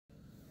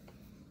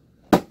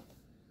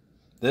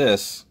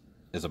This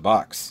is a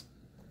box.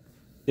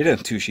 It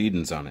has 2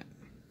 SHIDENs on it.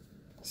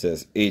 It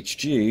says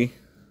HG,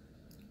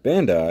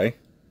 Bandai,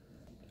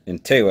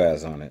 and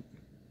Teiwaz on it.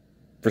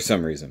 For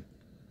some reason.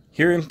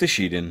 Here is the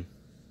SHIDEN.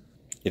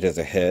 It has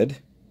a head,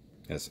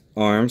 has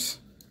arms,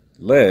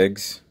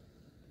 legs,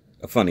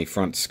 a funny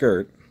front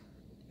skirt,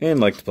 and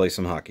like to play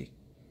some hockey.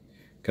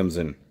 Comes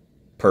in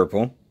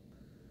purple,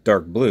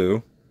 dark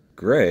blue,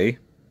 gray,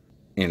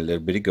 and a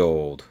little bit of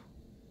gold.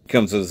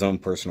 Comes with his own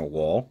personal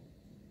wall,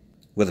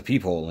 with a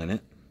peephole in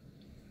it,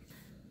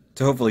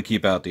 to hopefully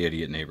keep out the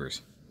idiot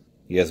neighbors.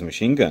 He has a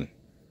machine gun.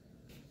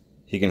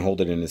 He can hold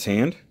it in his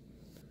hand,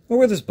 or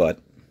with his butt.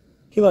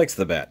 He likes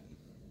the bat,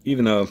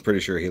 even though I'm pretty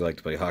sure he liked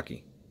to play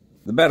hockey.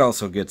 The bat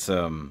also gets,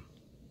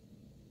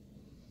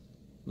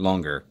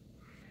 longer.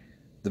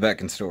 The bat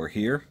can store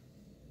here,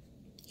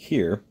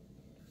 here,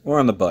 or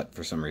on the butt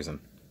for some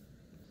reason,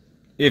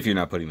 if you're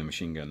not putting the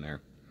machine gun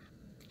there.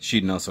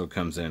 SHIDEN also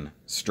comes in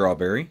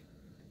strawberry,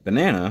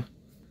 banana,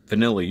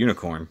 vanilla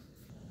unicorn,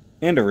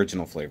 and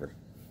original flavor.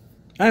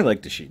 I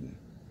like the SHIDEN.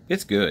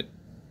 It's good.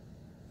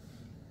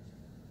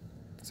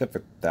 Except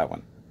for that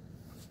one.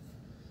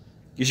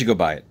 You should go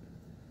buy it.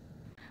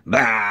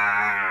 Bye!